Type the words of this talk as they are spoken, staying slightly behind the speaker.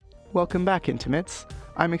Welcome back, Intimates.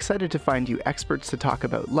 I'm excited to find you experts to talk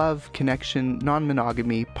about love, connection,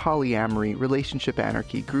 non-monogamy, polyamory, relationship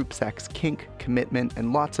anarchy, group sex, kink, commitment,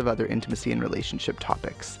 and lots of other intimacy and relationship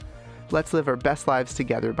topics. Let's live our best lives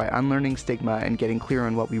together by unlearning stigma and getting clear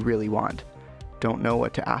on what we really want. Don't know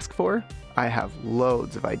what to ask for? I have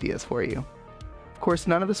loads of ideas for you. Of course,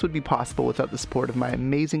 none of this would be possible without the support of my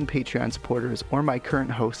amazing Patreon supporters or my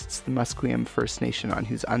current hosts, the Musqueam First Nation on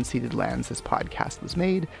whose unceded lands this podcast was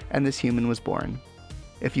made and this human was born.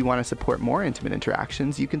 If you want to support more intimate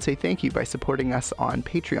interactions, you can say thank you by supporting us on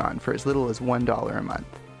Patreon for as little as $1 a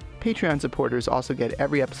month. Patreon supporters also get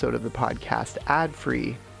every episode of the podcast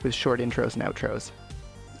ad-free with short intros and outros.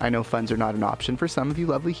 I know funds are not an option for some of you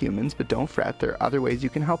lovely humans, but don't fret, there are other ways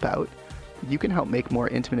you can help out. You can help make more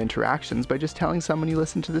intimate interactions by just telling someone you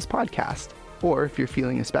listen to this podcast. Or if you're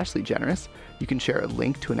feeling especially generous, you can share a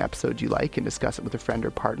link to an episode you like and discuss it with a friend or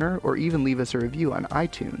partner, or even leave us a review on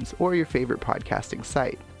iTunes or your favorite podcasting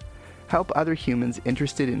site. Help other humans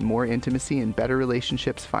interested in more intimacy and better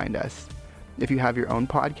relationships find us. If you have your own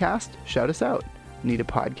podcast, shout us out. Need a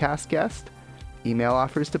podcast guest? Email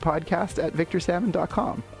offers to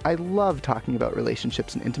podcast@victorsalmon.com. I love talking about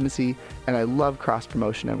relationships and intimacy, and I love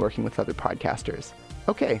cross-promotion and working with other podcasters.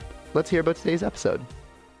 Okay, let's hear about today's episode.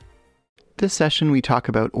 This session we talk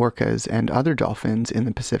about orcas and other dolphins in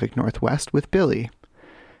the Pacific Northwest with Billy.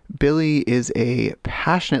 Billy is a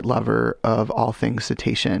passionate lover of all things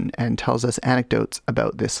cetacean and tells us anecdotes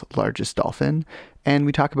about this largest dolphin, and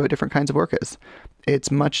we talk about different kinds of orcas. It's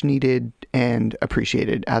much needed and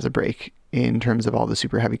appreciated as a break in terms of all the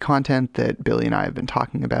super heavy content that Billy and I have been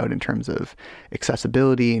talking about in terms of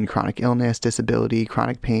accessibility and chronic illness, disability,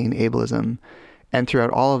 chronic pain, ableism. And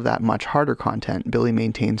throughout all of that much harder content, Billy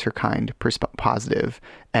maintains her kind, positive,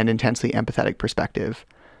 and intensely empathetic perspective.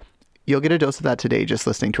 You'll get a dose of that today just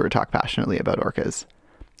listening to her talk passionately about orcas.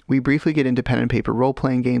 We briefly get into pen and paper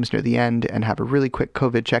role-playing games near the end and have a really quick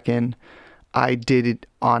COVID check-in. I did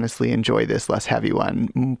honestly enjoy this less heavy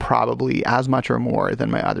one, probably as much or more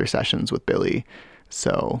than my other sessions with Billy.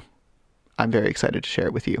 So I'm very excited to share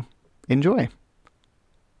it with you. Enjoy.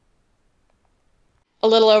 A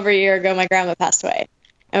little over a year ago, my grandma passed away.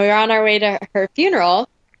 And we were on our way to her funeral,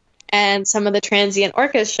 and some of the transient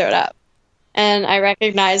orcas showed up. And I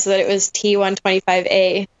recognized that it was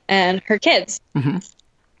T125A and her kids. Mm-hmm.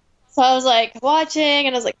 So I was like watching,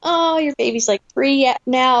 and I was like, oh, your baby's like 3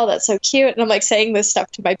 now. That's so cute. And I'm like saying this stuff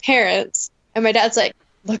to my parents. And my dad's like,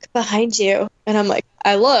 look behind you. And I'm like,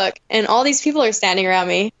 I look, and all these people are standing around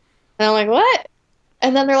me. And I'm like, what?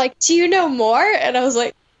 And then they're like, do you know more? And I was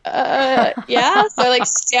like, yeah. So I like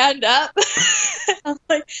stand up. I'm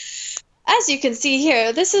like, as you can see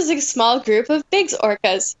here, this is a small group of Biggs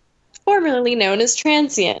orcas, formerly known as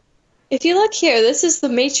transient. If you look here, this is the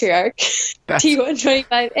matriarch,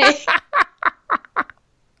 T125A.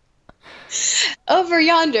 Over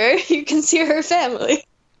yonder, you can see her family.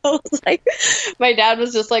 I was like, my dad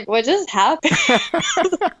was just like, what just happened?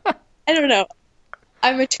 I don't know.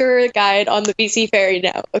 I'm a tour guide on the BC Ferry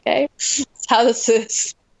now, okay? That's how this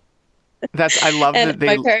is. I love and that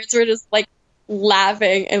they... my parents were just like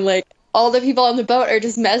laughing, and like all the people on the boat are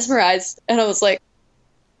just mesmerized. And I was like,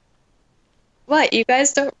 what, you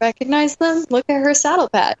guys don't recognize them? Look at her saddle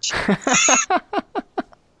patch. How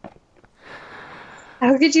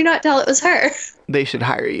could you not tell it was her? They should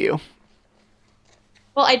hire you.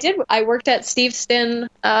 Well, I did. I worked at Steveston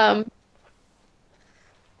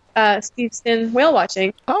whale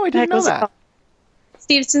watching. Oh, I didn't know that.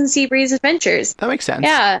 Steveston Seabreeze Adventures. That makes sense.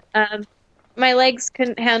 Yeah. My legs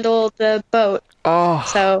couldn't handle the boat. Oh,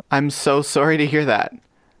 so I'm so sorry to hear that.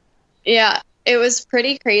 Yeah. It was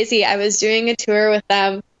pretty crazy. I was doing a tour with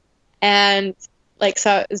them, and like,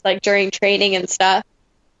 so it was like during training and stuff,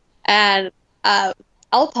 and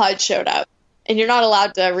Alpod showed up, and you're not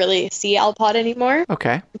allowed to really see Alpod anymore.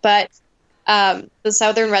 Okay. But the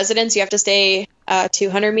southern residents, you have to stay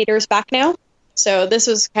 200 meters back now. So this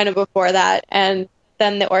was kind of before that, and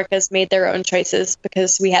then the orcas made their own choices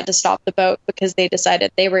because we had to stop the boat because they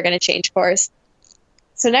decided they were going to change course.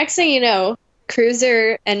 So next thing you know,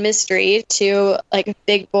 Cruiser and Mystery, two like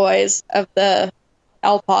big boys of the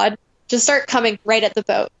Alpod, just start coming right at the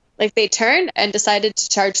boat. Like they turned and decided to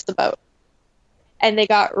charge the boat, and they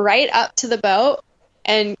got right up to the boat,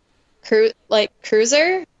 and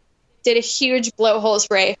Cruiser did a huge blowhole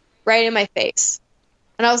spray right in my face,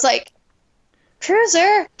 and I was like,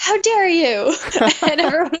 Cruiser, how dare you? And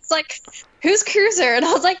everyone was like, who's Cruiser? And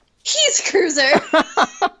I was like, he's Cruiser.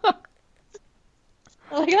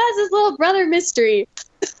 Like, that's his little brother Mystery.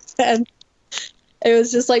 And it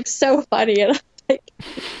was just like so funny, and like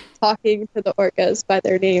talking to the orcas by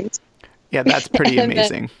their names. Yeah, that's pretty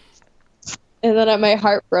amazing. And then my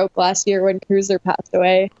heart broke last year when Cruiser passed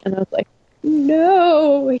away. And I was like,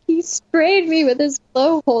 no, he sprayed me with his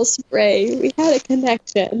blowhole spray. We had a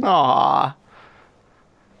connection. Aw.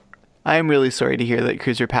 I'm really sorry to hear that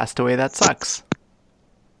Cruiser passed away. That sucks.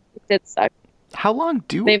 It did suck. How long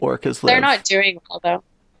do orcas live? They're not doing well, though.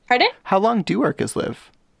 Pardon? How long do orcas live?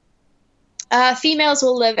 Females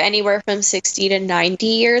will live anywhere from 60 to 90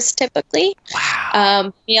 years, typically.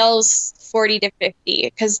 Wow. Males, 40 to 50.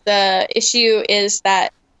 Because the issue is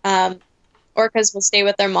that orcas will stay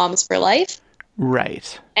with their moms for life.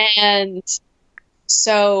 Right. And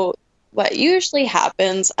so what usually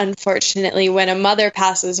happens, unfortunately, when a mother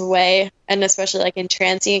passes away, and especially like in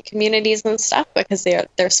transient communities and stuff, because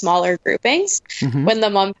they're smaller groupings, when the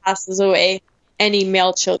mom passes away, any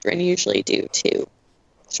male children usually do too,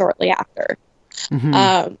 shortly after.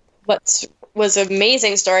 What was an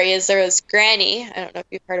amazing story is there was Granny. I don't know if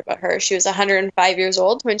you've heard about her. She was 105 years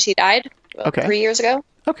old when she died 3 years ago.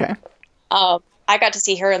 Okay. I got to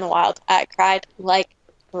see her in the wild. I cried like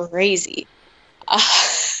crazy.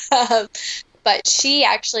 But she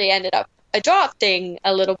actually ended up adopting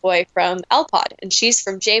a little boy from L-Pod, and she's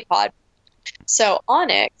from J-Pod. So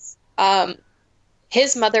Onyx,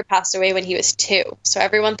 his mother passed away when he was 2, so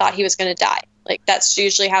everyone thought he was going to die. Like, that's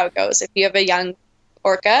usually how it goes. If you have a young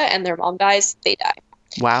orca and their mom dies, they die.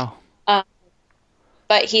 Wow.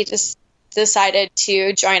 But he just decided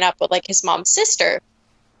to join up with, like, his mom's sister.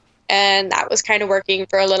 And that was kind of working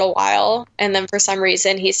for a little while. And then for some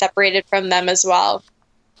reason, he separated from them as well.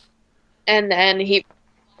 And then he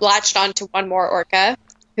latched onto one more orca,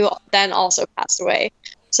 who then also passed away.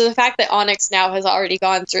 So the fact that Onyx now has already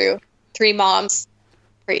gone through 3 moms,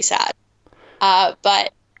 pretty sad.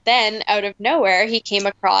 But then, out of nowhere, he came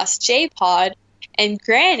across J-Pod, and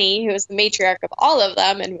Granny, who was the matriarch of all of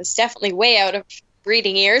them, and was definitely way out of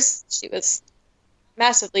breeding years, she was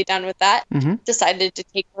massively done with that, decided to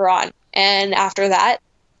take her on. And after that,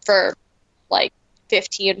 for like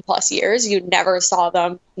 15 plus years, you never saw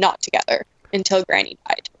them not together until Granny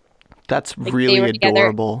died. That's like, really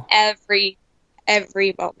adorable. Every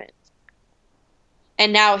moment.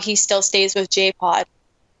 And now he still stays with J-Pod.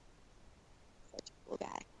 Such a cool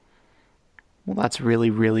guy. Well, that's really,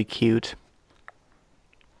 really cute.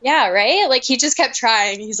 Yeah, right? Like, he just kept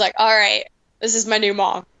trying. He's like, all right, this is my new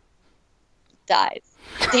mom. Dies.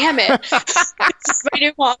 Damn it. This is my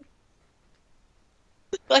new mom.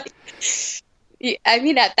 Like, I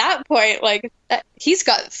mean, at that point, like, he's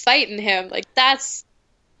got fight in him. Like, that's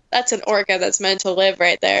an orca that's meant to live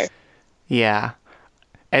right there. Yeah.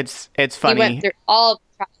 It's funny. He went through all the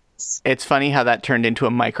trials. It's funny how that turned into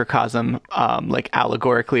a microcosm, like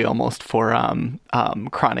allegorically almost for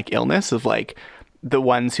chronic illness of like the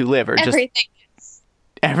ones who live are just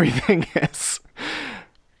everything is.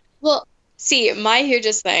 Well, see, my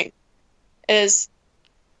hugest thing is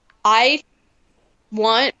I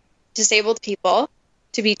want disabled people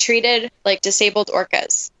to be treated like disabled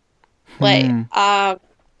orcas. Like,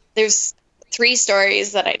 there's 3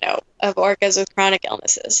 stories that I know of orcas with chronic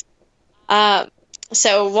illnesses.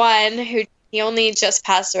 So one who he only just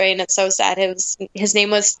passed away, and it's so sad. His name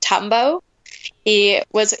was Tumbo. He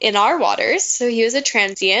was in our waters, so he was a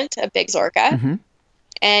transient, a big orca,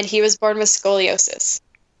 and he was born with scoliosis.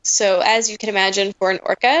 So as you can imagine, for an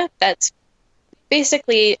orca, that's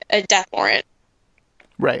basically a death warrant.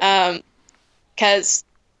 Right. Because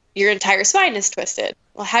your entire spine is twisted.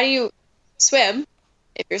 Well, how do you swim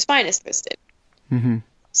if your spine is twisted?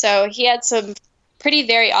 So he had some pretty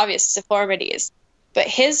very obvious deformities, but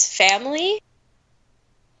his family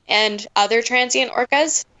and other transient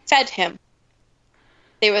orcas fed him.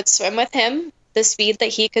 They would swim with him the speed that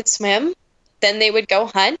he could swim. Then they would go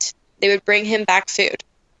hunt. They would bring him back food.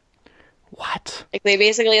 What? Like, they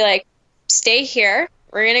basically, like, stay here.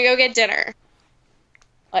 We're going to go get dinner.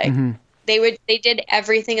 Like, they did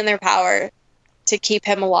everything in their power to keep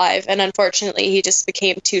him alive. And unfortunately, he just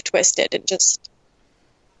became too twisted and just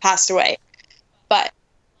passed away. But,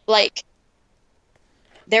 like,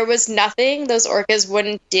 there was nothing those orcas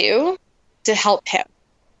wouldn't do to help him.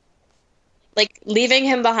 Like, leaving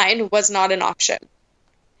him behind was not an option.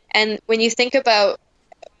 And when you think about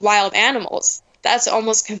wild animals, that's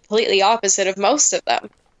almost completely opposite of most of them.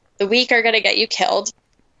 The weak are going to get you killed,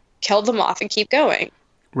 kill them off, and keep going.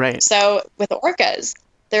 Right. So with orcas,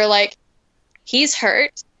 they're like, he's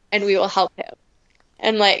hurt, and we will help him.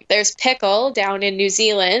 And, like, there's Pickle down in New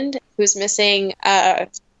Zealand who's missing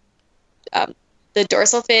the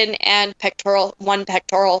dorsal fin and one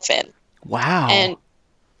pectoral fin. Wow. And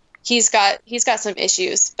he's got some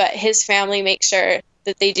issues, but his family makes sure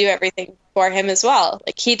that they do everything for him as well.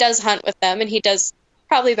 Like, he does hunt with them, and he does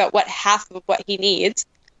probably about half of what he needs,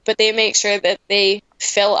 but they make sure that they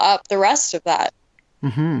fill up the rest of that.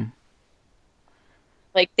 Mm-hmm.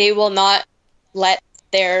 Like, they will not let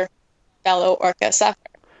their fellow orca suffer.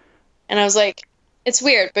 And I was like, it's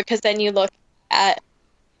weird, because then you look at,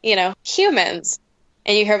 humans,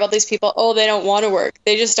 and you hear about these people, oh, they don't want to work.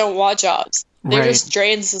 They just don't want jobs. They're just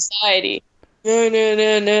drain society. No, no,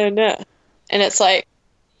 no, no, no. And it's like,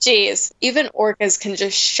 geez, even orcas can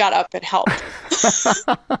just shut up and help.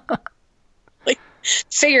 Like,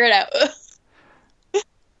 figure it out.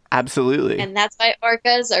 Absolutely. And that's why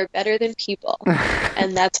orcas are better than people.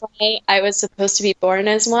 And that's why I was supposed to be born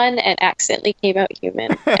as one and accidentally came out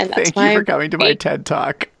human. And that's Thank you for coming to my TED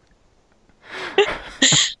Talk.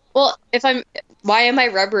 Well, why am I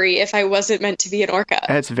rubbery if I wasn't meant to be an orca?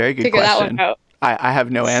 That's a very good Figure question. that one out. I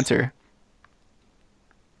have no answer.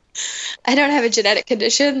 I don't have a genetic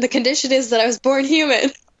condition. The condition is that I was born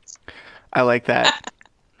human. I like that.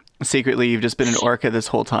 Secretly, you've just been an orca this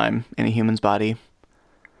whole time in a human's body.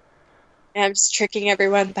 And I'm just tricking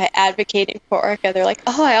everyone by advocating for orca. They're like,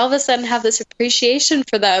 oh, I all of a sudden have this appreciation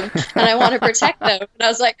for them, and I want to protect them. And I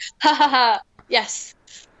was like, ha ha ha, yes,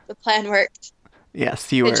 the plan worked.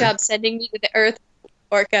 Yes, you were. Good job sending me to the earth,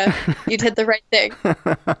 orca. You did the right thing.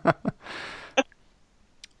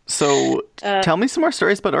 So, tell me some more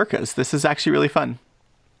stories about orcas. This is actually really fun.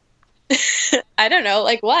 I don't know,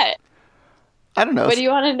 like what? I don't know. What do you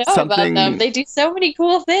want to know about them? They do so many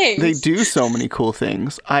cool things. They do so many cool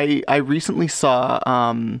things. I recently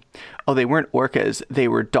saw, they weren't orcas, they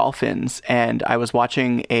were dolphins, and I was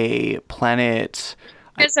watching a Planet...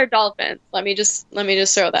 Orcas are dolphins. Let me just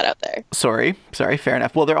throw that out there. Sorry, fair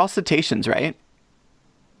enough. Well, they're all cetaceans, right?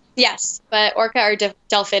 Yes, but orca are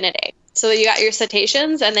Delphinidae. So you got your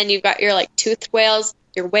cetaceans, and then you've got your toothed whales,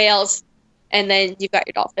 your whales, and then you've got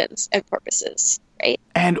your dolphins and porpoises. Right?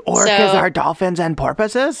 And orcas are dolphins and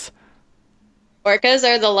porpoises? Orcas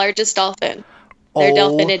are the largest dolphin. They're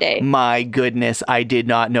Delphinidae. My goodness, I did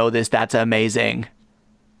not know this. That's amazing.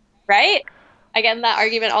 Right? I get in that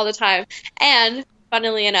argument all the time. And,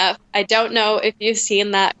 funnily enough, I don't know if you've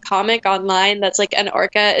seen that comic online that's like an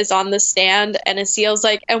orca is on the stand and a seal's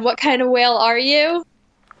like, and what kind of whale are you?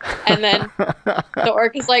 And then the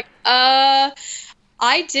orca's like,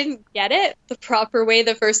 I didn't get it the proper way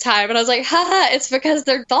the first time. And I was like, haha, it's because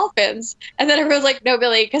they're dolphins. And then everyone's like, no,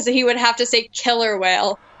 Billy, because he would have to say killer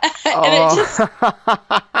whale. And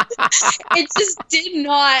it just did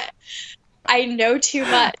not, I know too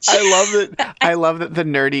much. I love that the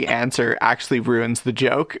nerdy answer actually ruins the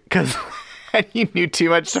joke, because you knew too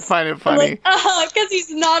much to find it funny. Like, oh, because he's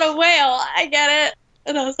not a whale. I get it.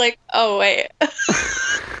 And I was like, oh, wait.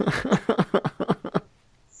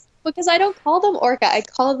 Because I don't call them orca. I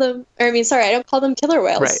don't call them killer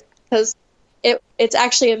whales. Right. Because it's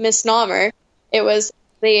actually a misnomer. It was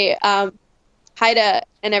the Haida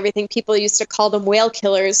and everything. People used to call them whale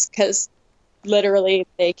killers because literally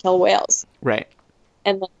they kill whales. Right.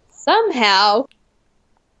 And then somehow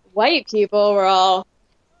white people were all,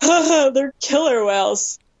 they're killer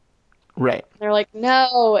whales. Right. They're like,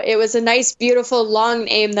 no, it was a nice, beautiful, long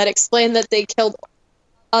name that explained that they killed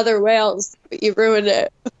other whales, but you ruined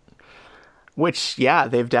it. Which, yeah,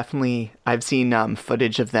 I've seen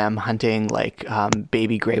footage of them hunting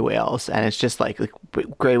baby gray whales, and it's just like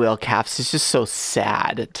gray whale calves. It's just so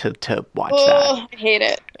sad to watch that. I hate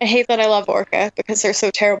it. I hate that I love orca because they're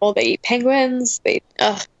so terrible. They eat penguins. They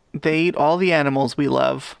eat all the animals we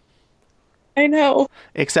love. I know.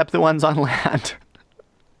 Except the ones on land.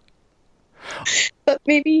 But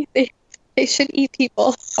maybe they should eat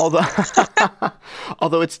people.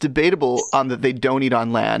 Although it's debatable that they don't eat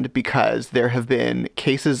on land, because there have been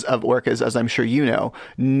cases of orcas, as I'm sure you know,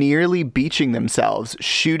 nearly beaching themselves,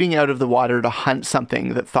 shooting out of the water to hunt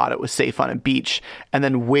something that thought it was safe on a beach, and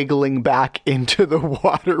then wiggling back into the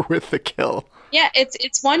water with the kill. Yeah,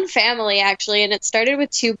 it's one family, actually, and it started with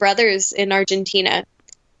two brothers in Argentina,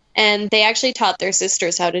 and they actually taught their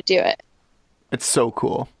sisters how to do it. It's so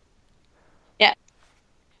cool.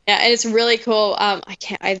 Yeah, and it's really cool.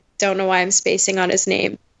 I don't know why I'm spacing on his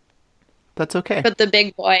name. That's okay. But the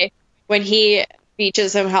big boy, when he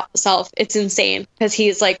beaches himself, it's insane because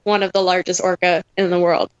he's like one of the largest orca in the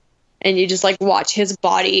world. And you just watch his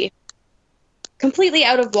body completely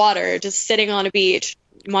out of water, just sitting on a beach,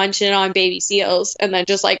 munching on baby seals, and then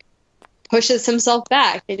just pushes himself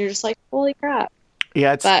back. And you're just like, holy crap.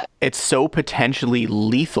 Yeah, it's so potentially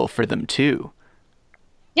lethal for them too.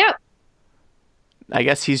 Yeah. I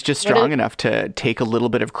guess he's just strong enough to take a little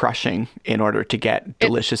bit of crushing in order to get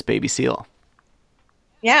delicious baby seal.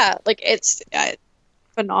 Yeah, it's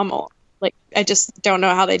phenomenal. I just don't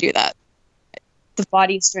know how they do that. The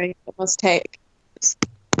body strength it must take.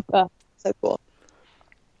 So cool.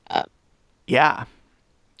 Yeah.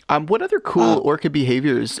 What other cool orca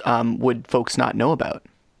behaviors would folks not know about?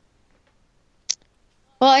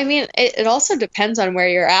 Well, I mean, it also depends on where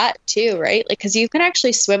you're at too, right? Like, because you can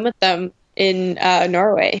actually swim with them in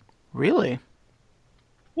Norway. Really?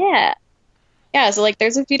 Yeah. Yeah, so like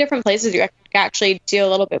there's a few different places you can actually do a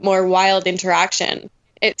little bit more wild interaction.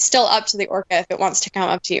 It's still up to the orca if it wants to come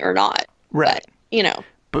up to you or not. Right. But, you know.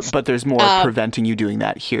 But there's more preventing you doing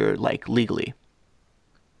that here, like legally.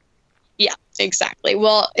 Yeah, exactly.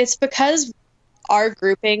 Well, it's because our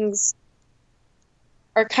groupings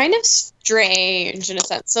are kind of strange in a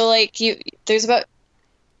sense. So like there's about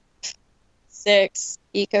 6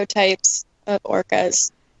 ecotypes of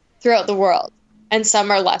orcas throughout the world, and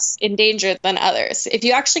some are less endangered than others. If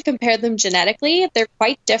you actually compare them genetically, they're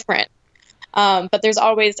quite different. But there's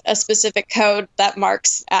always a specific code that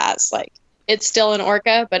marks as like it's still an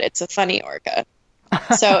orca, but it's a funny orca.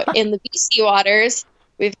 So in the BC waters,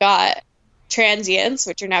 we've got transients,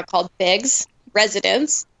 which are now called BIGs,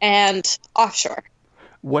 residents, and offshore.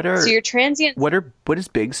 So your transients. What does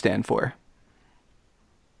BIG stand for?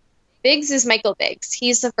 Biggs is Michael Biggs.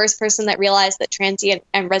 He's the first person that realized that transient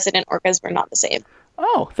and resident orcas were not the same.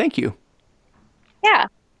 Oh, thank you. Yeah.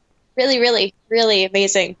 Really, really, really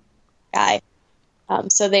amazing guy.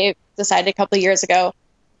 So they decided a couple of years ago,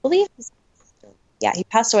 I believe, he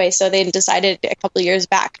passed away. So they decided a couple of years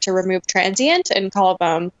back to remove transient and call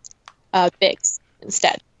them Biggs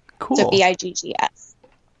instead. Cool. So BIGGS.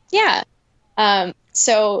 Yeah.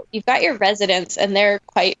 So you've got your residents, and they're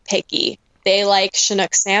quite picky. They like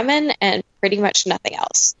Chinook salmon and pretty much nothing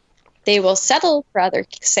else. They will settle for other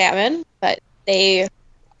salmon, but they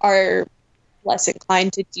are less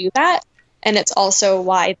inclined to do that. And it's also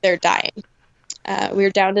why they're dying. We're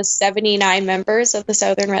down to 79 members of the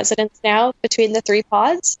southern residents now between the 3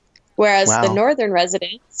 pods, whereas the northern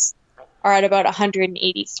residents are at about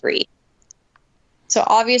 183. So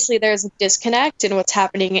obviously there's a disconnect in what's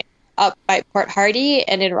happening up by Port Hardy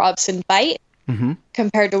and in Robson Bight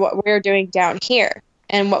compared to what we're doing down here.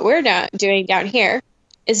 And what we're doing down here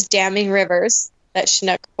is damming rivers that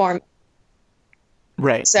Chinook form.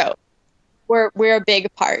 Right. So we're a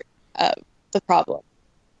big part of the problem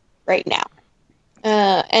right now.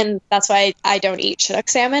 And that's why I don't eat Chinook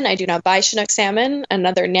salmon. I do not buy Chinook salmon.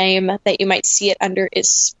 Another name that you might see it under is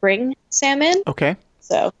spring salmon. Okay.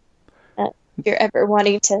 So if you're ever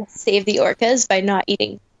wanting to save the orcas by not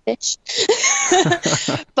eating fish.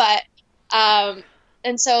 But,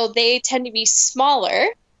 and so they tend to be smaller,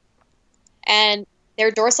 and their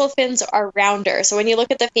dorsal fins are rounder. So when you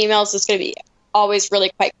look at the females, it's going to be always really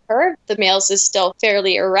quite curved. The males is still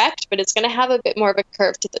fairly erect, but it's going to have a bit more of a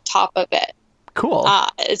curve to the top of it. Cool.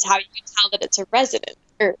 Is how you can tell that it's a resident.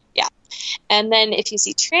 And then if you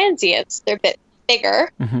see transients, they're a bit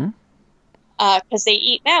bigger because they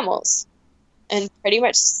eat mammals, and pretty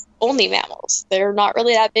much only mammals. They're not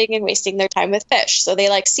really that big and wasting their time with fish. So they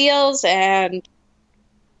like seals and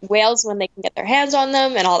whales when they can get their hands on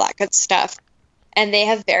them and all that good stuff. And they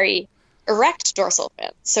have very erect dorsal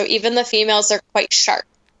fins. So even the females are quite sharp.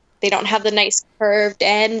 They don't have the nice curved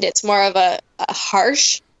end. It's more of a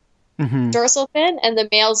harsh dorsal fin, and the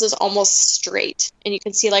males is almost straight, and you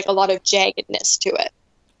can see like a lot of jaggedness to it.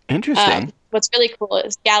 Interesting. What's really cool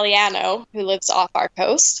is Galliano, who lives off our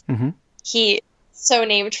coast, he so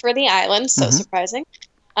named for the island, so surprising,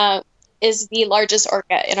 is the largest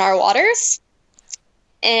orca in our waters,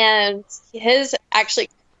 and his actually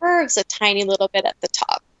curves a tiny little bit at the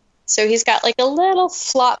top. So he's got like a little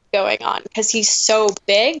flop going on because he's so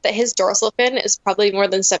big that his dorsal fin is probably more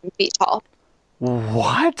than 7 feet tall.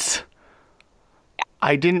 What? Yeah.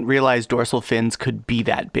 I didn't realize dorsal fins could be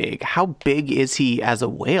that big. How big is he as a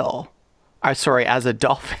whale? Sorry, as a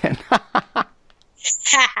dolphin.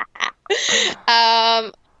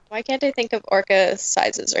 Why can't I think of orca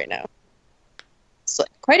sizes right now? It's like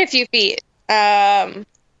quite a few feet.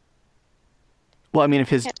 Well, I mean, if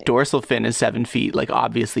his dorsal fin is 7 feet, like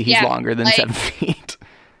obviously he's longer than 7 feet.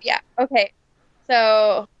 Yeah. Okay.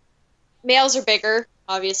 So males are bigger,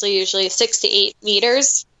 obviously, usually 6 to 8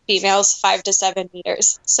 meters. Females 5 to 7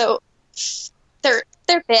 meters. So they're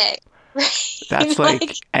big. Right? That's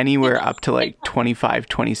like anywhere up to like 25,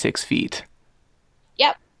 26 feet.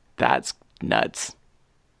 Yep. That's nuts.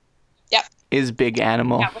 Yep. Is big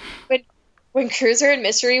animal. Yeah, when Cruiser and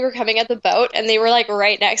Mystery were coming at the boat and they were like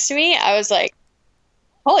right next to me, I was like,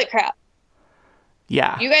 holy crap.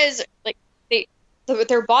 Yeah. You guys, like,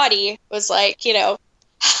 their body was like,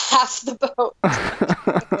 half the boat.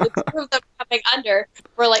 The two of them coming under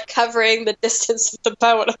were like covering the distance of the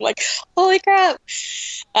boat. I'm like, holy crap.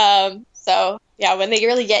 So yeah, when they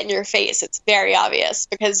really get in your face, it's very obvious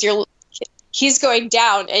because he's going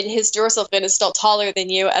down and his dorsal fin is still taller than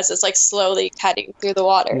you as it's like slowly cutting through the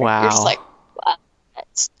water. Wow. You're just like, what?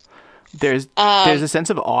 There's a sense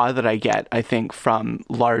of awe that I get, I think, from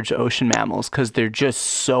large ocean mammals because they're just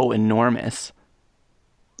so enormous.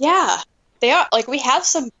 Yeah, they are. Like, we have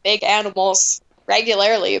some big animals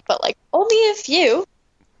regularly, but like only a few.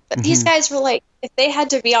 But these guys were like, if they had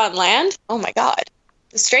to be on land, oh my God,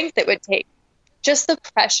 the strength it would take. Just the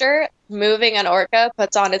pressure moving an orca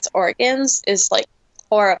puts on its organs is like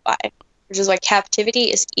horrifying, which is why captivity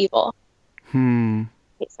is evil. In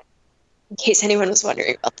case anyone was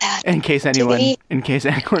wondering about that. In case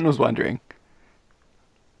anyone was wondering.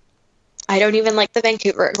 I don't even like the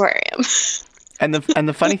Vancouver Aquarium. And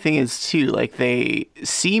the funny thing is too, like they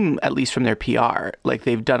seem, at least from their PR, like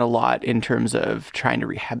they've done a lot in terms of trying to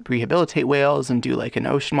rehabilitate whales and do like an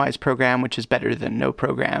Oceanwise program, which is better than no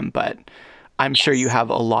program. But I'm sure you have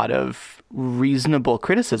a lot of reasonable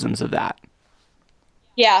criticisms of that.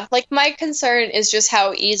 Yeah, like my concern is just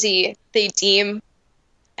how easy they deem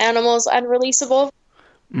animals unreleasable.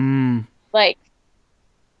 Like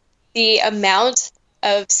the amount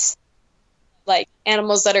of like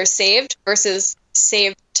animals that are saved versus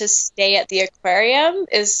saved to stay at the aquarium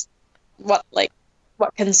is what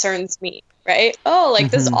concerns me, right? Oh,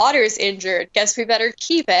 like this otter's injured, guess we better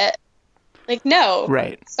keep it. Like, no,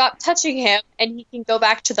 right, stop touching him and he can go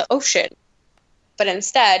back to the ocean. But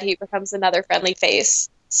instead he becomes another friendly face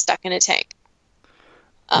stuck in a tank.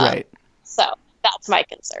 Right. So that's my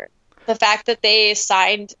concern. The fact that they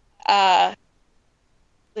signed like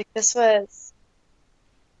this was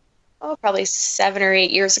probably 7 or 8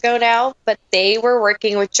 years ago now, but they were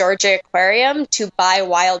working with Georgia Aquarium to buy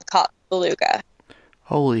wild-caught beluga.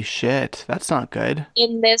 Holy shit, that's not good.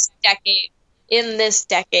 In this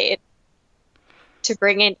decade, to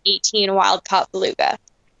bring in 18 wild-caught beluga.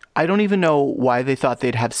 I don't even know why they thought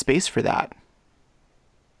they'd have space for that.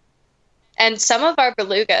 And some of our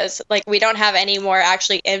belugas, like we don't have any more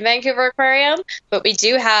actually in Vancouver Aquarium, but we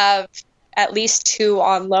do have at least 2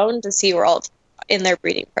 on loan to SeaWorld in their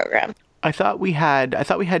breeding program. I thought we had 2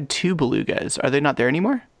 belugas. Are they not there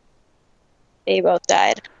anymore? They both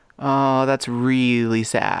died. Oh, that's really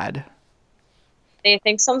sad. They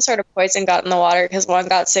think some sort of poison got in the water because one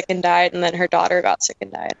got sick and died, and then her daughter got sick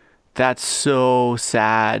and died. That's so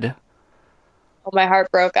sad. Oh, my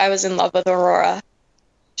heart broke. I was in love with Aurora.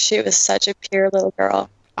 She was such a pure little girl.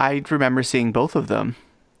 I remember seeing both of them.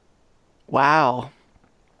 Wow.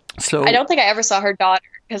 So I don't think I ever saw her daughter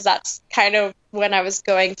because that's kind of when I was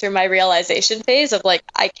going through my realization phase of like,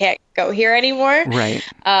 I can't go here anymore. Right.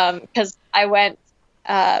 Because I went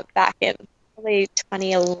back in probably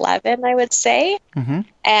 2011, I would say.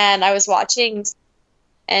 And I was watching,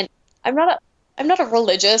 and I'm not a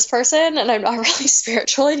religious person and I'm not really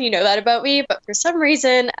spiritual, and you know that about me, but for some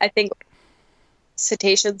reason I think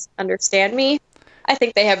cetaceans understand me. I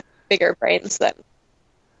think they have bigger brains than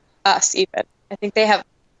us even. I think they have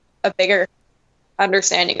a bigger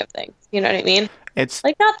understanding of things. You know what I mean? It's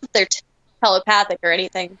like, not that they're telepathic or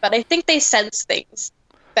anything, but I think they sense things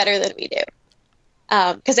better than we do.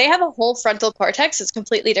 Because they have a whole frontal cortex that's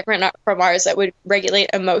completely different from ours that would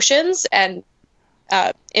regulate emotions and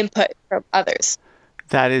input from others.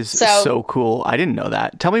 That is so cool. I didn't know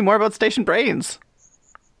that. Tell me more about Station Brains.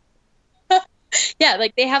 Yeah,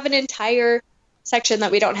 like they have an entire section that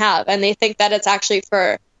we don't have, and they think that it's actually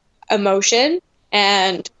for emotion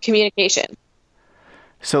and communication.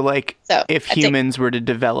 So if humans were to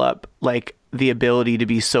develop like the ability to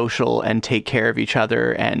be social and take care of each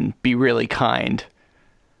other and be really kind,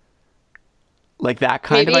 like that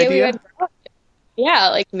kind of idea?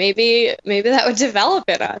 Yeah, like maybe that would develop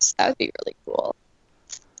in us. That would be really cool.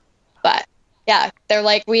 But yeah, they're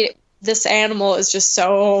like, this animal is just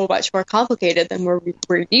so much more complicated than we're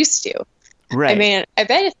used to. Right. I mean, I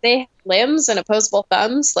bet if they had limbs and opposable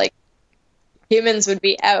thumbs, like humans would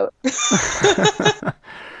be out.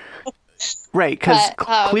 Right, because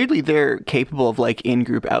clearly they're capable of like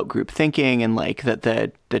in-group, out-group thinking, and like that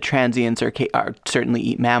the transients are certainly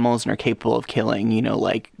eat mammals and are capable of killing,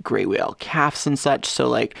 like gray whale calves and such. So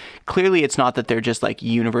like clearly it's not that they're just like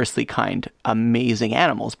universally kind, amazing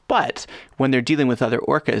animals, but when they're dealing with other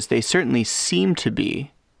orcas, they certainly seem to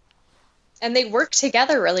be. And they work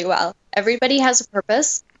together really well. Everybody has a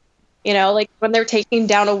purpose. Like when they're taking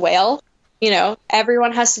down a whale,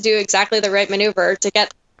 everyone has to do exactly the right maneuver to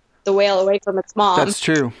get the whale away from its mom. That's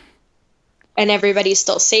true. And everybody's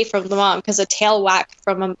still safe from the mom, because a tail whack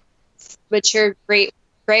from a mature great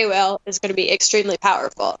gray whale is going to be extremely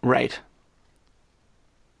powerful. Right.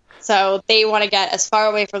 So they want to get as far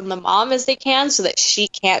away from the mom as they can so that she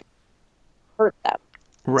can't hurt them.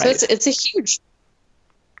 Right. So it's a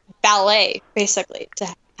ballet, basically,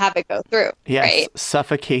 to have it go through. Yes, right?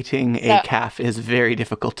 suffocating a calf is very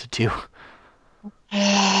difficult to do.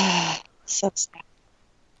 So sad.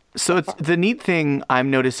 So it's the neat thing I'm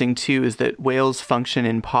noticing too is that whales function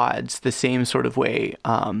in pods the same sort of way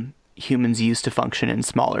humans used to function in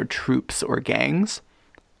smaller troops or gangs.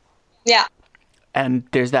 Yeah. And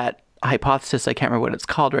there's that hypothesis, I can't remember what it's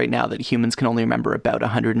called right now, that humans can only remember about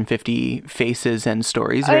 150 faces and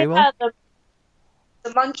stories very well.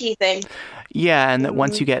 The monkey thing. Yeah, and that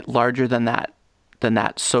once you get larger than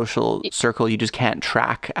that social circle, you just can't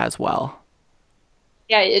track as well.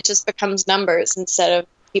 Yeah, it just becomes numbers instead of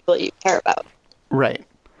people you care about. Right.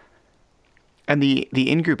 And the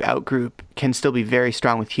in-group, out-group can still be very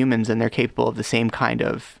strong with humans, and they're capable of the same kind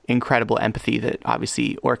of incredible empathy that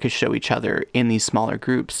obviously orcas show each other in these smaller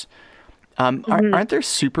groups. Aren't there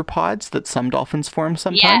superpods that some dolphins form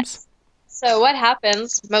sometimes? Yes. So what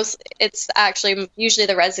happens, it's actually usually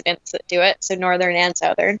the residents that do it, so northern and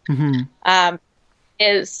southern,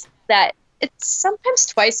 is that it's sometimes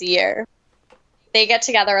twice a year. They get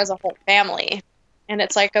together as a whole family, and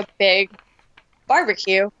it's like a big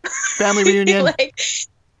barbecue. Family reunion. Like,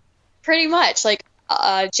 pretty much. Like,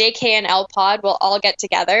 JK and L Pod will all get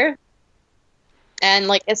together. And,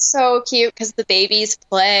 like, it's so cute because the babies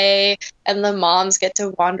play and the moms get to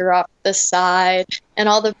wander off the side and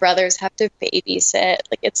all the brothers have to babysit.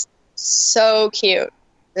 Like, it's so cute.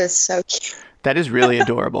 It's so cute. That is really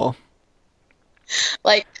adorable.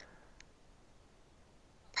 Like,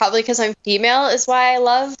 probably because I'm female is why I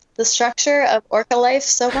love the structure of orca life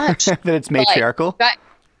so much. That it's matriarchal.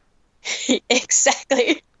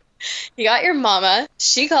 Exactly. You got your mama.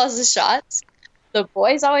 She calls the shots. The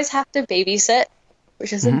boys always have to babysit,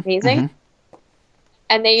 which is amazing.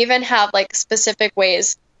 And they even have like specific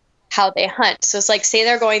ways how they hunt. So it's like, say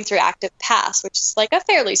they're going through Active Pass, which is like a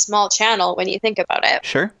fairly small channel when you think about it.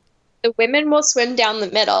 Sure. The women will swim down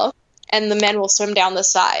the middle and the men will swim down the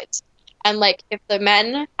sides. And like, if the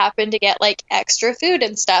men happen to get like extra food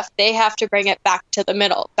and stuff, they have to bring it back to the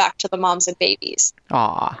middle, back to the moms and babies.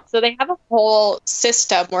 Aw. So they have a whole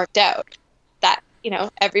system worked out that,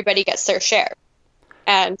 everybody gets their share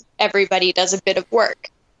and everybody does a bit of work.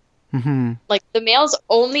 Like, the males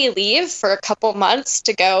only leave for a couple months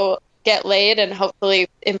to go get laid and hopefully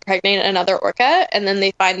impregnate another orca, and then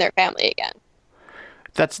they find their family again.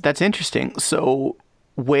 That's interesting. So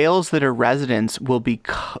whales that are residents will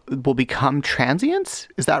become transients?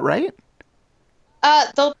 Is that right?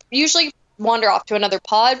 They'll usually wander off to another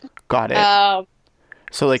pod. Got it.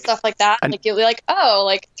 So like stuff like that. Like, you'll be like, oh,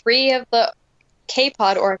 like 3 of the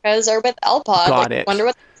K-pod orcas are with L-pod. Got it. it. Wonder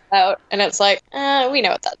what that's about. And it's like, we know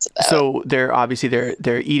what that's about. So they're obviously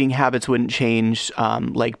their eating habits wouldn't change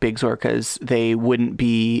like Big's orcas. They wouldn't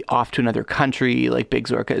be off to another country like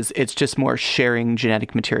Big's orcas. It's just more sharing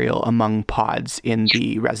genetic material among pods in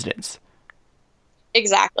the residence.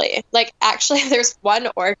 Exactly. Like, actually, there's one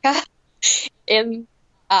orca in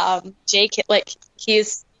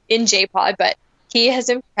he's in J-pod, but he has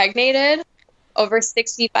impregnated over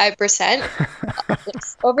 65%.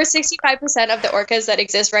 Over 65% of the orcas that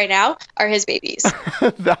exist right now are his babies.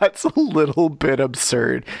 That's a little bit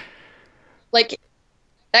absurd. Like,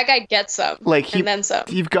 that guy gets some, and then some.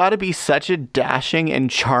 You've got to be such a dashing and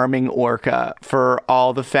charming orca for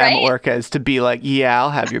all the femme orcas to be like, yeah,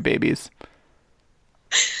 I'll have your babies.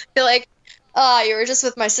 You're like, you were just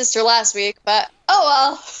with my sister last week, but oh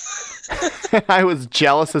well. I was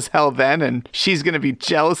jealous as hell then, and she's going to be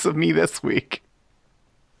jealous of me this week.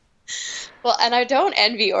 Well, and I don't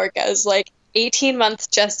envy orcas. Like,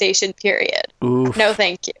 18-month gestation period. Oof. No,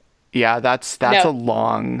 thank you. Yeah, that is a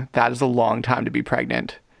long time to be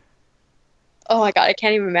pregnant. Oh my god, I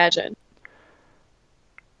can't even imagine.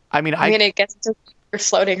 I mean, it gets to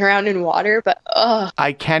floating around in water, but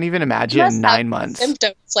I can't even imagine 9 months.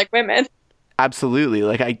 Symptoms like women. Absolutely.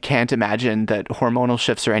 Like, I can't imagine that hormonal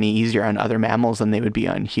shifts are any easier on other mammals than they would be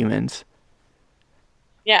on humans.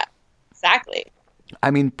 Yeah, exactly.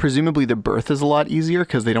 I mean, presumably the birth is a lot easier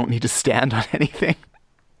because they don't need to stand on anything.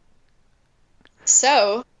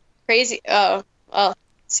 So crazy. Oh, well,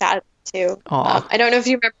 sad too. I don't know if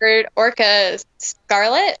you remembered Orca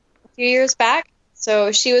Scarlet a few years back.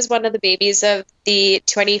 So she was one of the babies of the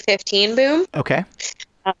 2015 boom. Okay.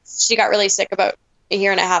 She got really sick about a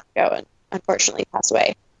year and a half ago and unfortunately passed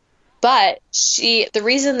away. But the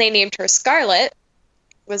reason they named her Scarlet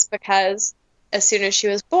was because as soon as she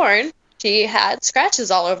was born, she had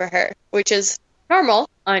scratches all over her, which is normal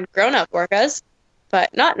on grown-up orcas,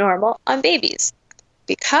 but not normal on babies,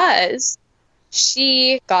 because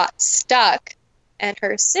she got stuck and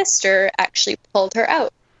her sister actually pulled her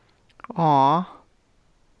out. Aww.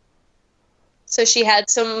 So she had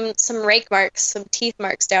some rake marks, some teeth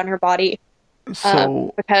marks down her body,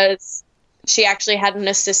 So, because she actually had an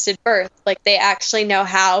assisted birth. Like, they actually know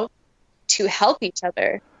how to help each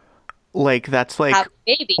other like, that's like have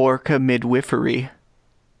a baby. orca midwifery.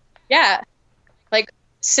 Yeah. Like,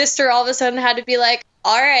 sister all of a sudden had to be like,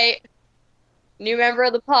 all right, new member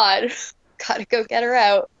of the pod, gotta go get her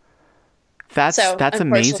out. That's So, unfortunately,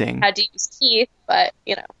 amazing. had to use teeth, but,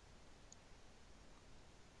 Yeah.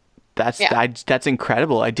 That's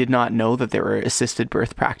incredible. I did not know that there were assisted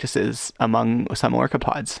birth practices among some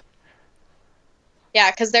orcapods. Yeah,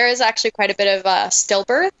 because there is actually quite a bit of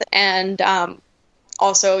stillbirth and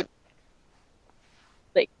also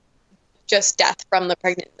like just death from the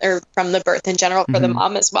pregnant or from the birth in general for the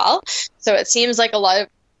mom as well. So it seems like a lot of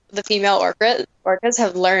the female orcas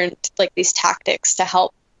have learned like these tactics to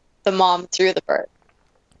help the mom through the birth.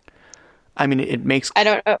 I mean, it makes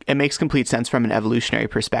complete sense from an evolutionary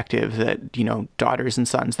perspective that, daughters and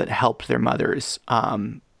sons that helped their mothers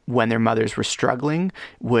when their mothers were struggling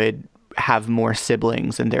would have more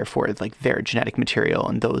siblings, and therefore like their genetic material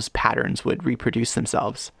and those patterns would reproduce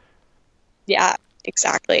themselves. Yeah,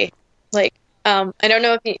 exactly. Like, I don't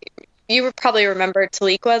know if you would probably remember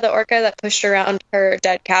Taliqua, the orca that pushed around her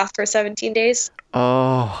dead calf for 17 days.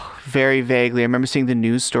 Oh, very vaguely. I remember seeing the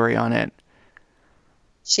news story on it.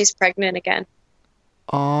 She's pregnant again.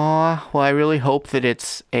 Oh, well, I really hope that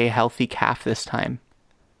it's a healthy calf this time.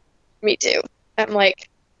 Me too. I'm like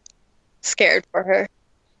scared for her.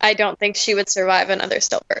 I don't think she would survive another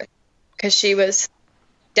stillbirth because she was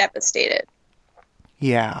devastated.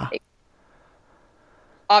 Yeah. Like,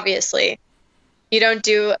 obviously, you don't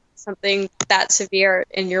do something that severe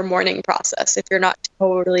in your mourning process if you're not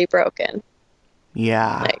totally broken.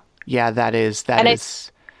 Yeah. Like, yeah, that is.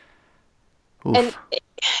 Oof. And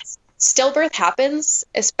stillbirth happens,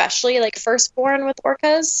 especially like firstborn with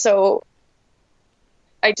orcas. So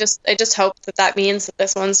I just hope that means that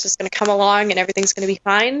this one's just going to come along and everything's going to be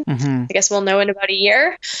fine. Mm-hmm. I guess we'll know in about a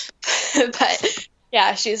year. But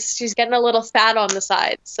yeah, she's getting a little fat on the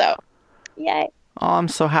side. So yay! Oh, I'm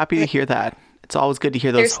so happy to hear that. It's always good to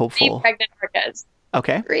hear those There's hopeful. 3 pregnant orcas.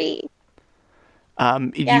 Okay. 3. Yeah,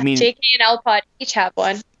 you mean JK and L pod each have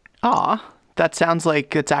one. Aw, that sounds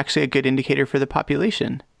like it's actually a good indicator for the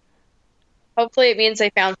population. Hopefully it means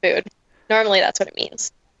they found food. Normally that's what it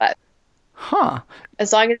means. But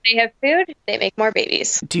as long as they have food, they make more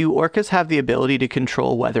babies. Do orcas have the ability to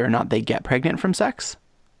control whether or not they get pregnant from sex?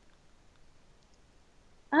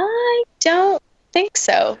 I don't think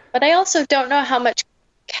so. But I also don't know how much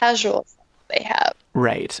casual sex they have.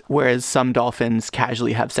 Right. Whereas some dolphins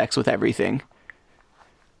casually have sex with everything.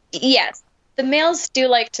 Yes. The males do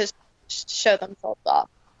like to show themselves off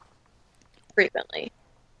frequently.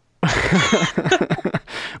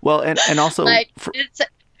 Well, and also like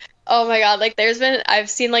oh my god, like I've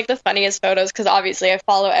seen like the funniest photos because obviously I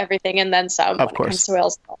follow everything and then some when it comes to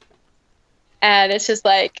whales. And it's just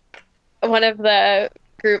like one of the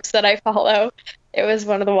groups that I follow, it was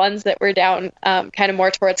one of the ones that were down kind of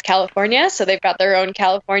more towards California, so they've got their own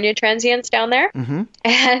California transients down there.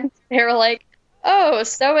 And they were like, oh,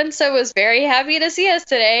 so-and-so was very happy to see us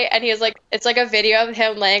today. And he was like, it's like a video of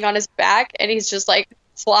him laying on his back, and he's just like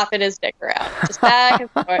flopping his dick around. Just back and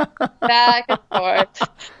forth, back and forth.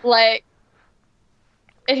 Like,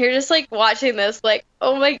 and you're just like watching this, like,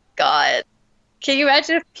 oh my God. Can you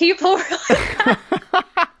imagine if people were like that?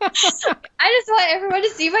 I just want everyone to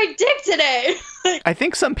see my dick today. I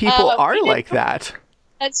think some people are like that.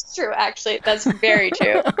 That's true, actually. That's very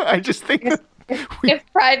true. I just think... If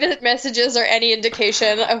private messages are any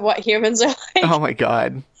indication of what humans are like. Oh my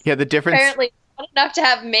God. Yeah, the difference... Apparently, it's not enough to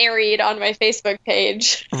have married on my Facebook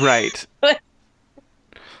page. Right.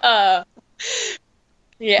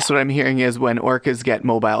 Yeah. So what I'm hearing is when orcas get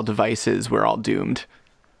mobile devices, we're all doomed.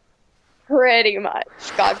 Pretty much.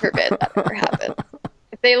 God forbid that ever happens.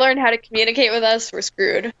 If they learn how to communicate with us, we're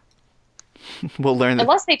screwed. We'll learn that...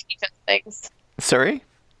 Unless they teach us things. Sorry?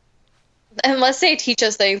 Unless they teach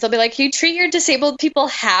us things. They'll be like, you treat your disabled people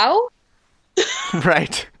how?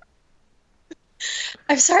 Right.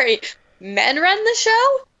 I'm sorry. Men run the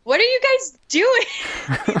show? What are you guys doing?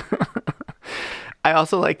 I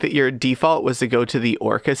also like that your default was to go to the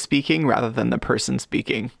orca speaking rather than the person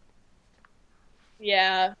speaking.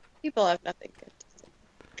 Yeah. People have nothing good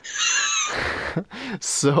to say.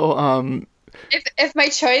 So, if my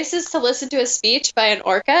choice is to listen to a speech by an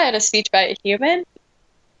orca and a speech by a human,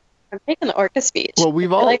 I'm taking the orca speech. Well,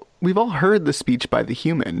 we've all heard the speech by the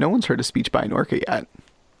human. No one's heard a speech by an orca yet.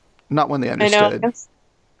 Not when they understood. I know.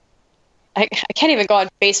 I can't even go on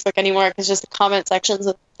Facebook anymore because just the comment sections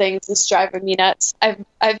of things is driving me nuts. I've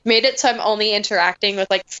made it so I'm only interacting with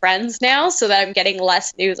like friends now, so that I'm getting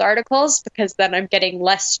less news articles, because then I'm getting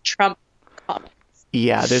less Trump comments.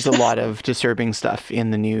 Yeah, there's a lot of disturbing stuff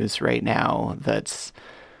in the news right now that's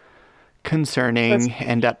concerning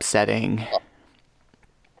and upsetting.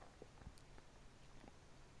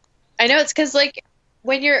 I know, it's because like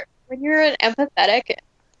when you're an empathetic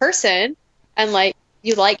person and like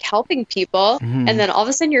you like helping people, Mm-hmm. and then all of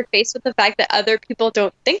a sudden you're faced with the fact that other people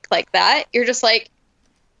don't think like that, you're just like,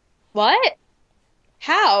 what?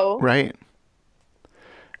 How? Right.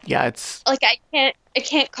 Yeah, it's Like I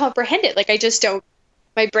can't comprehend it. Like I just don't.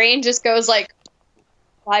 My brain just goes like,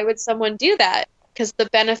 why would someone do that? Because the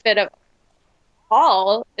benefit of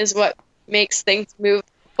all is what makes things move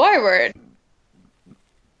forward.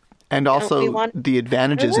 and we also want the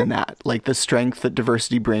advantages further? in that, like the strength that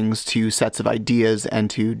diversity brings to sets of ideas and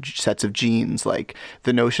to sets of genes, like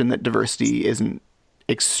the notion that diversity isn't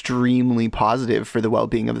extremely positive for the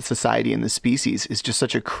well-being of the society and the species is just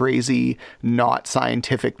such a crazy, not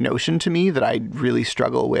scientific notion to me that I really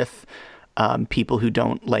struggle with people who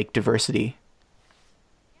don't like diversity.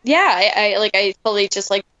 Yeah, I fully just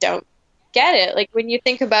like don't get it. Like when you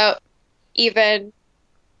think about even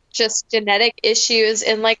just genetic issues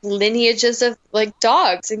in like lineages of like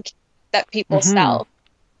dogs and that people sell.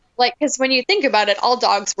 Like, because when you think about it, all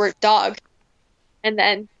dogs were dog, and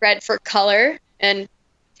then bred for color and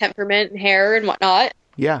temperament and hair and whatnot.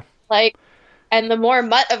 Yeah. Like, and the more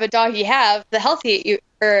mutt of a dog you have, the healthier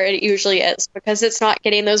it usually is, because it's not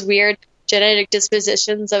getting those weird genetic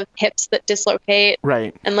dispositions of hips that dislocate,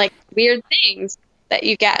 Right. and like weird things that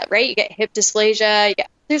you get, right? You get hip dysplasia,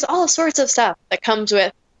 there's all sorts of stuff that comes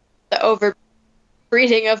with the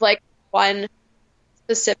overbreeding of like one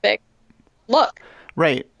specific look.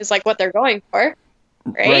 Right. Is like what they're going for,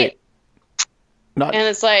 right? Not, and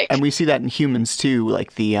it's like, and we see that in humans too,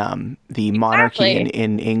 like the monarchy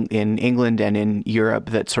in England and in Europe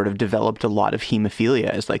that sort of developed a lot of hemophilia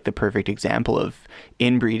as like the perfect example of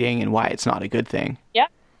inbreeding and why it's not a good thing. Yeah.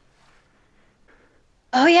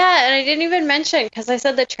 Oh yeah, and I didn't even mention, because I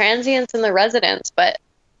said the transients and the residents, but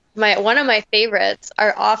one of my favorites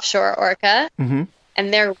are offshore orca, Mm-hmm.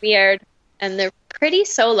 and they're weird and they're pretty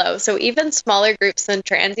solo. So even smaller groups than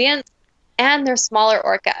transients, and they're smaller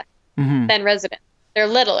orca than residents. They're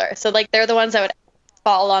littler, so like they're the ones that would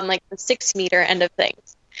fall on like the 6-meter end of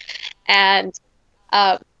things. And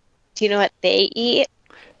do you know what they eat?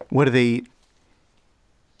 What do they eat?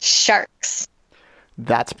 Sharks.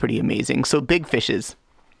 That's pretty amazing. So big fishes.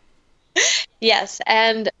 Yes,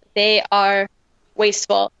 and they are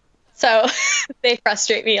wasteful. So they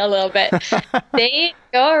frustrate me a little bit. They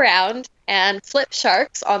go around and flip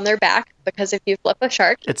sharks on their back, because if you flip a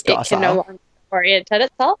shark, It's it can no docile. longer orientate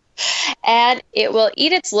itself, and it will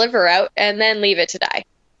eat its liver out and then leave it to die.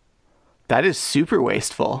 That is super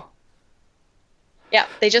wasteful. Yeah,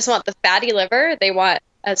 they just want the fatty liver. They want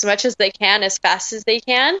as much as they can, as fast as they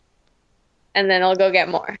can, and then they'll go get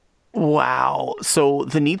more. Wow. So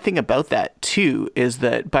the neat thing about that too is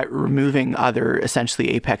that by removing other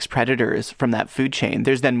essentially apex predators from that food chain,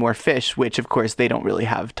 there's then more fish, which of course they don't really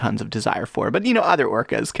have tons of desire for. But you know, other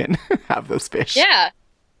orcas can have those fish. Yeah.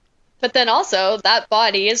 But then also that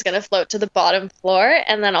body is going to float to the bottom floor,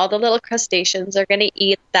 and then all the little crustaceans are going to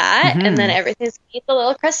eat that, and then everything's going to eat the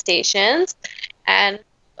little crustaceans. And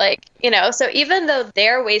like, you know, so even though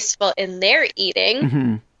they're wasteful in their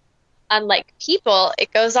eating, unlike people,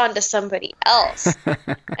 it goes on to somebody else. And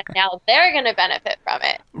now they're going to benefit from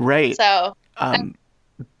it. Right. So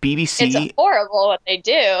BBC it's horrible what they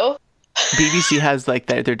do. BBC has like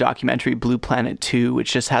their documentary Blue Planet 2,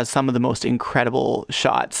 which just has some of the most incredible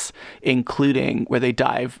shots, including where they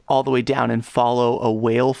dive all the way down and follow a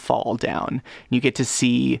whale fall down. You get to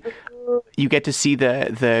see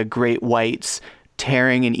the great whites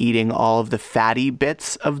tearing and eating all of the fatty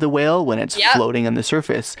bits of the whale when it's floating on the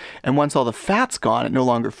surface. And once all the fat's gone, it no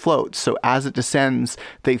longer floats. So as it descends,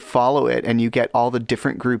 they follow it, and you get all the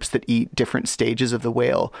different groups that eat different stages of the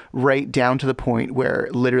whale, right down to the point where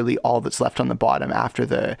literally all that's left on the bottom after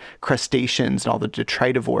the crustaceans and all the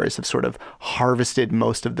detritivores have sort of harvested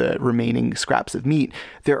most of the remaining scraps of meat.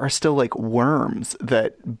 There are still like worms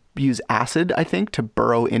that use acid, I think, to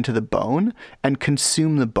burrow into the bone and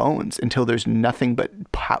consume the bones until there's nothing but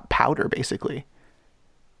powder, basically.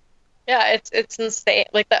 Yeah, it's insane.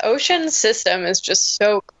 Like the ocean system is just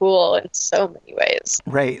so cool in so many ways.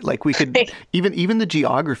 Right. Like we could even the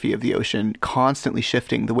geography of the ocean constantly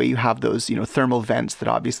shifting. The way you have those, thermal vents that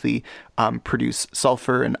obviously produce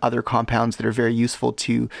sulfur and other compounds that are very useful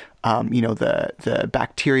to, the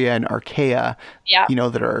bacteria and archaea, Yeah.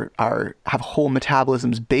 that are have whole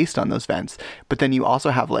metabolisms based on those vents. But then you also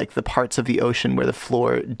have like the parts of the ocean where the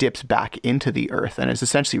floor dips back into the earth and is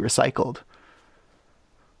essentially recycled.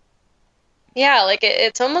 Yeah, like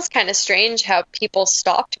it's almost kind of strange how people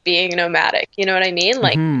stopped being nomadic. You know what I mean?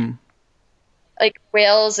 Hmm. Like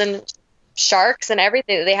whales and sharks and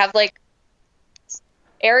everything. They have like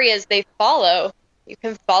areas they follow. You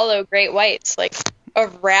can follow great whites like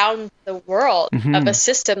around the world of a Hmm.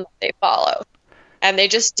 system that they follow. And they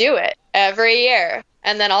just do it every year.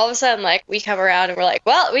 And then all of a sudden, like, we come around and we're like,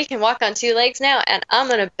 well, we can walk on two legs now, and I'm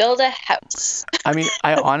gonna build a house. I mean,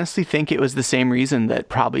 I honestly think it was the same reason that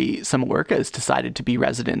probably some orcas decided to be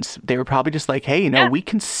residents. They were probably just like, hey, Yeah. we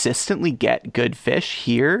consistently get good fish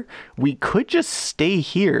here. We could just stay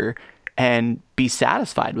here and be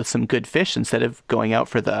satisfied with some good fish instead of going out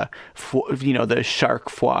for the shark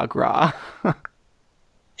foie gras.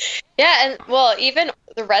 Yeah, and well, even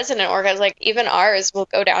the resident orcas, like even ours, will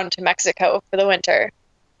go down to Mexico for the winter.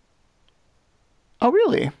 Oh,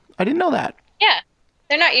 really? I didn't know that. Yeah,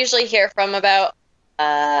 they're not usually here from about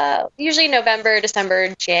usually November,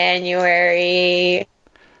 December, January.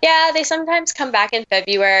 Yeah, they sometimes come back in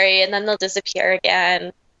February and then they'll disappear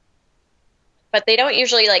again. But they don't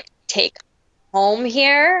usually like take home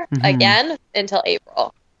here Hmm. again until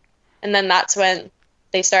April. And then that's when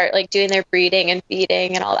they start like doing their breeding and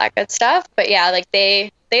feeding and all that good stuff. But yeah, like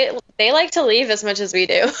they like to leave as much as we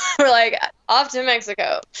do. We're like off to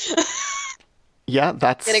Mexico. Yeah, Gonna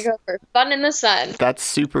that's go for fun in the sun. that's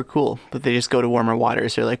super cool. That they just go to warmer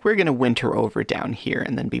waters. They're like, we're gonna winter over down here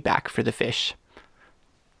and then be back for the fish.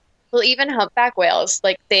 Well, even humpback whales,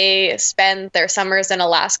 like they spend their summers in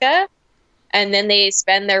Alaska and then they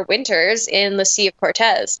spend their winters in the Sea of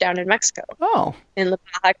Cortez down in Mexico, Oh, in the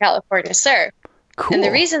Baja California Sur. And the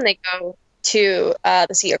cool. reason they go to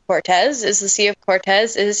the Sea of Cortez is the Sea of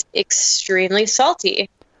Cortez is extremely salty.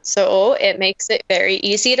 So it makes it very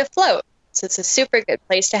easy to float. So it's a super good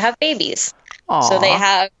place to have babies. So they Aw.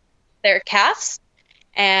 have their calves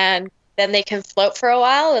and then they can float for a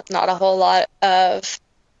while with not a whole lot of,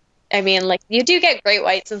 I mean, like you do get great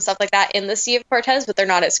whites and stuff like that in the Sea of Cortez, but they're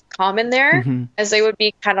not as common there Hmm. as they would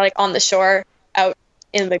be kind of like on the shore out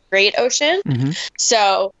in the Great Ocean. Hmm.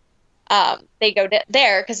 So they go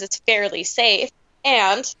there because it's fairly safe,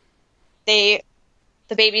 and they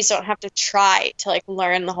the babies don't have to try to like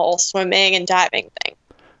learn the whole swimming and diving thing.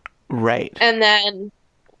 Right. And then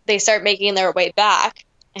they start making their way back.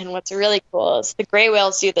 And what's really cool is the gray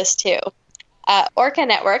whales do this too. Orca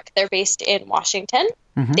Network, they're based in Washington.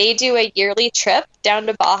 Hmm. They do a yearly trip down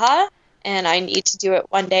to Baja, and I need to do it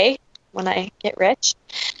one day when I get rich.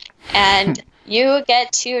 And you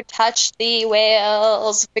get to touch the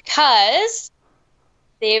whales because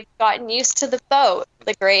they've gotten used to the boat,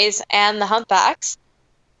 the grays and the humpbacks.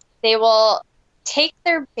 They will take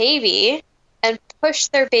their baby and push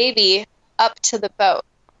their baby up to the boat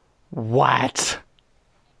What?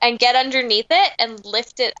 and get underneath it and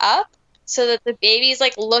lift it up so that the baby's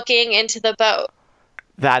like looking into the boat.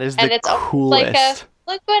 That is And the it's almost like a coolest.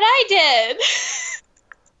 look what I did.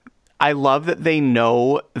 I love that they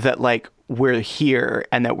know that like we're here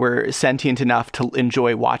and that we're sentient enough to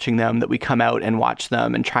enjoy watching them, that we come out and watch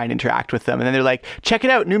them and try and interact with them. And then they're like, check it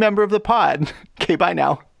out, new member of the pod. Okay, bye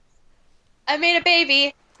now. I made a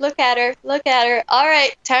baby. Look at her. Look at her. All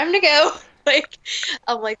right, time to go. Like,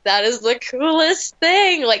 I'm like, that is the coolest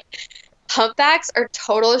thing. Like, humpbacks are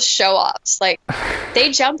total show offs. Like,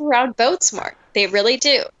 they jump around boats more. They really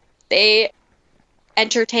do. They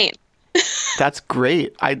entertain. That's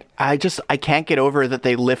great. I can't get over that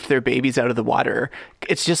they lift their babies out of the water.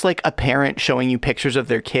 It's just like a parent showing you pictures of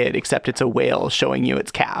their kid, except it's a whale showing you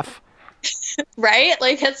its calf. Right?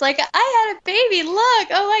 Like, it's like, I had a baby. Look.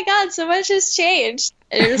 Oh my God, so much has changed.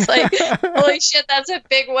 And you're just like, holy shit, that's a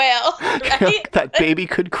big whale. Right? That baby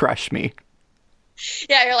could crush me.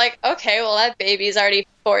 Yeah, you're like, okay, well, that baby's already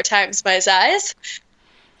 4 times my size.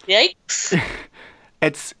 Yikes.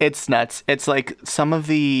 It's nuts. It's like some of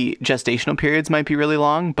the gestational periods might be really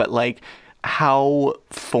long, but like how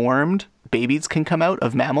formed babies can come out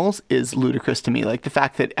of mammals is ludicrous to me. Like the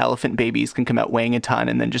fact that elephant babies can come out weighing a ton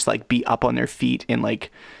and then just like be up on their feet in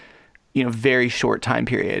like, very short time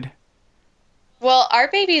period. Well, our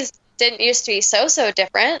babies didn't used to be so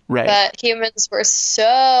different, Right. but humans were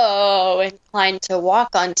so inclined to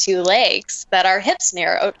walk on two legs that our hips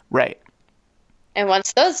narrowed. Right. And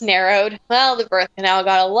once those narrowed, well, the birth canal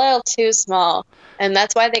got a little too small. And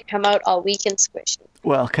that's why they come out all weak and squishy.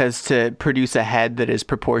 Well, because to produce a head that is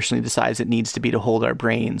proportionally the size it needs to be to hold our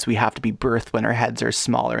brains, we have to be birthed when our heads are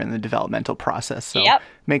smaller in the developmental process. So Yep.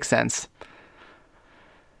 Makes sense.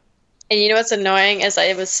 And you know what's annoying is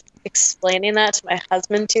I was explaining that to my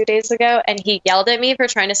husband 2 days ago, and he yelled at me for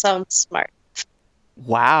trying to sound smart.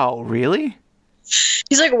 Wow, really?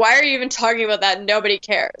 He's like, why are you even talking about that? Nobody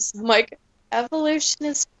cares. I'm like, evolution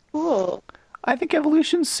is cool. I think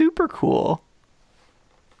evolution's super cool.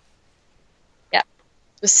 Yeah.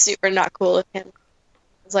 It was super not cool of him.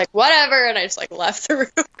 I was like, whatever, and I just like left the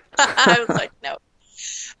room. I was like, no.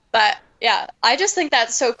 But yeah, I just think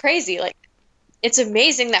that's so crazy. Like, it's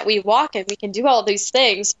amazing that we walk and we can do all these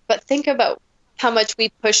things, but think about how much we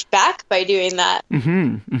pushed back by doing that.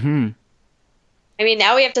 Mm-hmm. Mm-hmm. I mean,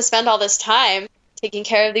 now we have to spend all this time taking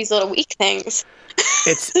care of these little weak things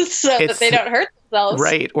that they don't hurt themselves.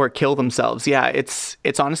 Right, or kill themselves. Yeah, it's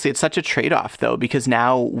honestly, it's such a trade-off, though, because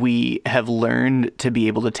now we have learned to be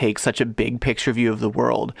able to take such a big picture view of the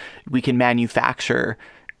world. We can manufacture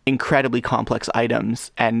incredibly complex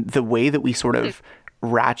items, and the way that we sort of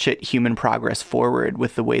ratchet human progress forward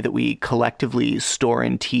with the way that we collectively store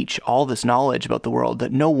and teach all this knowledge about the world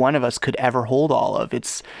that no one of us could ever hold all of.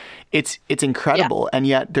 It's incredible. Yeah. And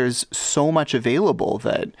yet there's so much available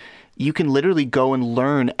that you can literally go and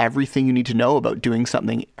learn everything you need to know about doing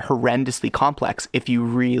something horrendously complex if you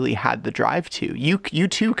really had the drive to. You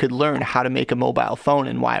too could learn how to make a mobile phone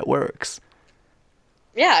and why it works.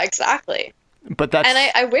 Yeah, exactly. But that's...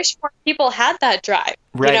 And I wish more people had that drive.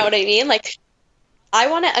 Right. You know what I mean? Like, I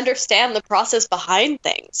want to understand the process behind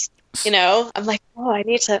things. You know, I'm like, I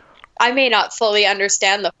may not fully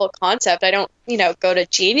understand the full concept. I don't, go to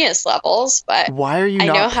genius levels, but why are you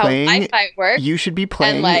not know playing? How Wi-Fi works. You should be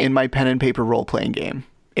playing in my pen and paper role-playing game.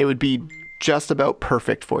 It would be just about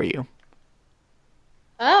perfect for you.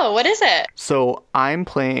 Oh, what is it? So I'm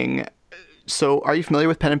playing... So are you familiar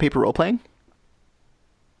with pen and paper role-playing?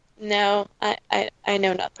 No, I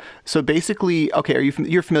know nothing. So basically, okay,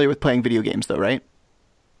 you're familiar with playing video games though, right?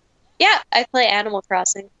 Yeah, I play Animal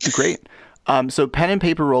Crossing. Great. So pen and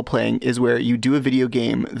paper role-playing is where you do a video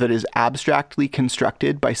game that is abstractly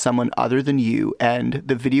constructed by someone other than you, and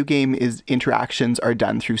the video game interactions are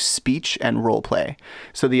done through speech and role-play.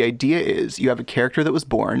 So the idea is you have a character that was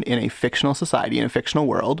born in a fictional society, in a fictional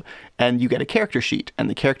world, and you get a character sheet, and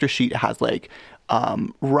the character sheet has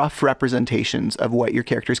rough representations of what your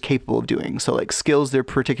character is capable of doing. So like skills they're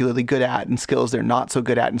particularly good at, and skills they're not so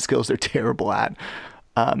good at, and skills they're terrible at.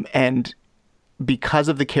 And because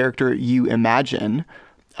of the character you imagine,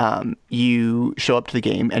 you show up to the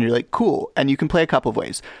game and you're like, cool. And you can play a couple of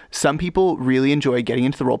ways. Some people really enjoy getting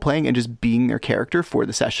into the role playing and just being their character for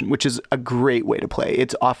the session, which is a great way to play.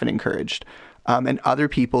 It's often encouraged. And other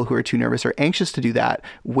people who are too nervous or anxious to do that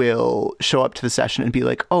will show up to the session and be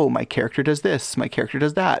like, oh, my character does this, my character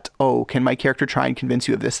does that. Oh, can my character try and convince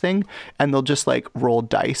you of this thing? And they'll just like roll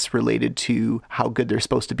dice related to how good they're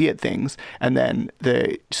supposed to be at things. And then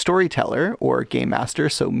the storyteller or game master,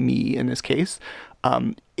 so me in this case,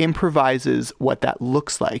 improvises what that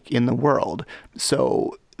looks like in the world.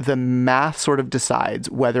 So the math sort of decides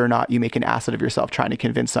whether or not you make an asset of yourself trying to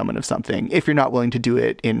convince someone of something, if you're not willing to do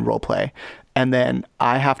it in role play. And then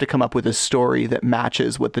I have to come up with a story that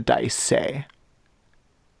matches what the dice say.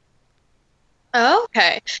 Oh,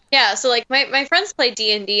 okay. Yeah, so like my friends play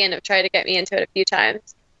D&D and have tried to get me into it a few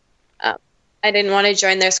times. I didn't want to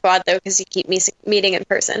join their squad, though, because you keep meeting in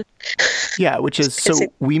person. Yeah, which is, so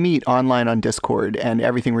we meet online on Discord, and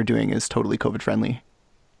everything we're doing is totally COVID-friendly.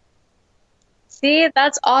 See,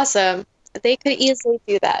 that's awesome. They could easily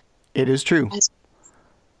do that. It is true.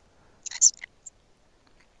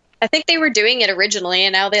 I think they were doing it originally,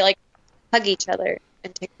 and now they, like, hug each other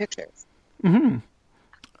and take pictures. Mm-hmm.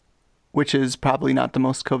 Which is probably not the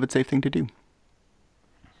most COVID-safe thing to do.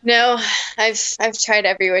 No, I've tried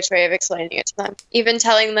every which way of explaining it to them. Even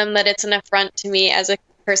telling them that it's an affront to me as a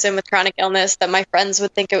person with chronic illness, that my friends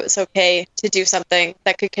would think it was okay to do something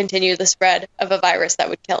that could continue the spread of a virus that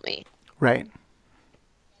would kill me. Right.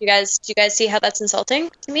 Do you guys see how that's insulting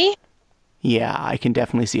to me? Yeah, I can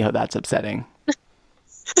definitely see how that's upsetting.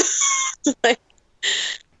 Like,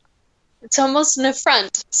 it's almost an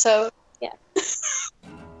affront. So, yeah.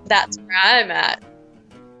 That's where I'm at.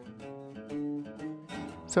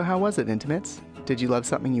 So how was it, Intimates? Did you love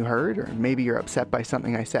something you heard, or maybe you're upset by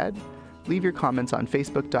something I said? Leave your comments on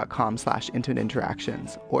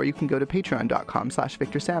facebook.com/intimateinteractions, or you can go to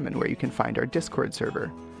patreon.com/VictorSalmon, where you can find our Discord server.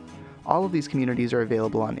 All of these communities are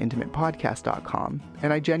available on intimatepodcast.com,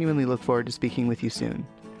 and I genuinely look forward to speaking with you soon.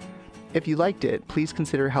 If you liked it, please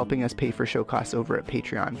consider helping us pay for show costs over at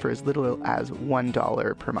Patreon for as little as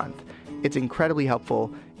 $1 per month. It's incredibly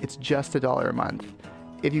helpful. It's just $1 a month.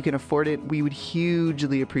 If you can afford it, we would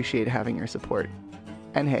hugely appreciate having your support.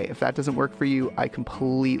 And hey, if that doesn't work for you, I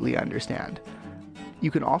completely understand.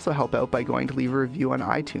 You can also help out by going to leave a review on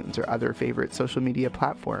iTunes or other favorite social media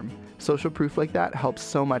platform. Social proof like that helps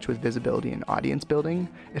so much with visibility and audience building.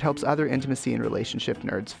 It helps other intimacy and relationship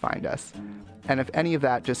nerds find us. And if any of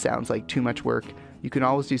that just sounds like too much work, you can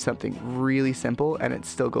always do something really simple and it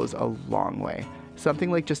still goes a long way.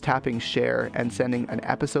 Something like just tapping share and sending an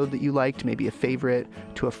episode that you liked, maybe a favorite,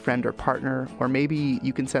 to a friend or partner, or maybe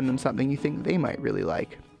you can send them something you think they might really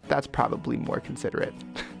like. That's probably more considerate.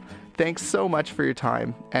 Thanks so much for your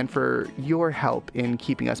time and for your help in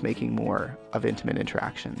keeping us making more of Intimate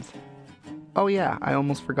Interactions. Oh yeah, I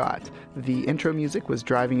almost forgot. The intro music was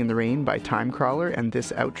Driving in the Rain by Timecrawler, and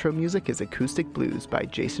this outro music is Acoustic Blues by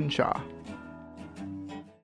Jason Shaw.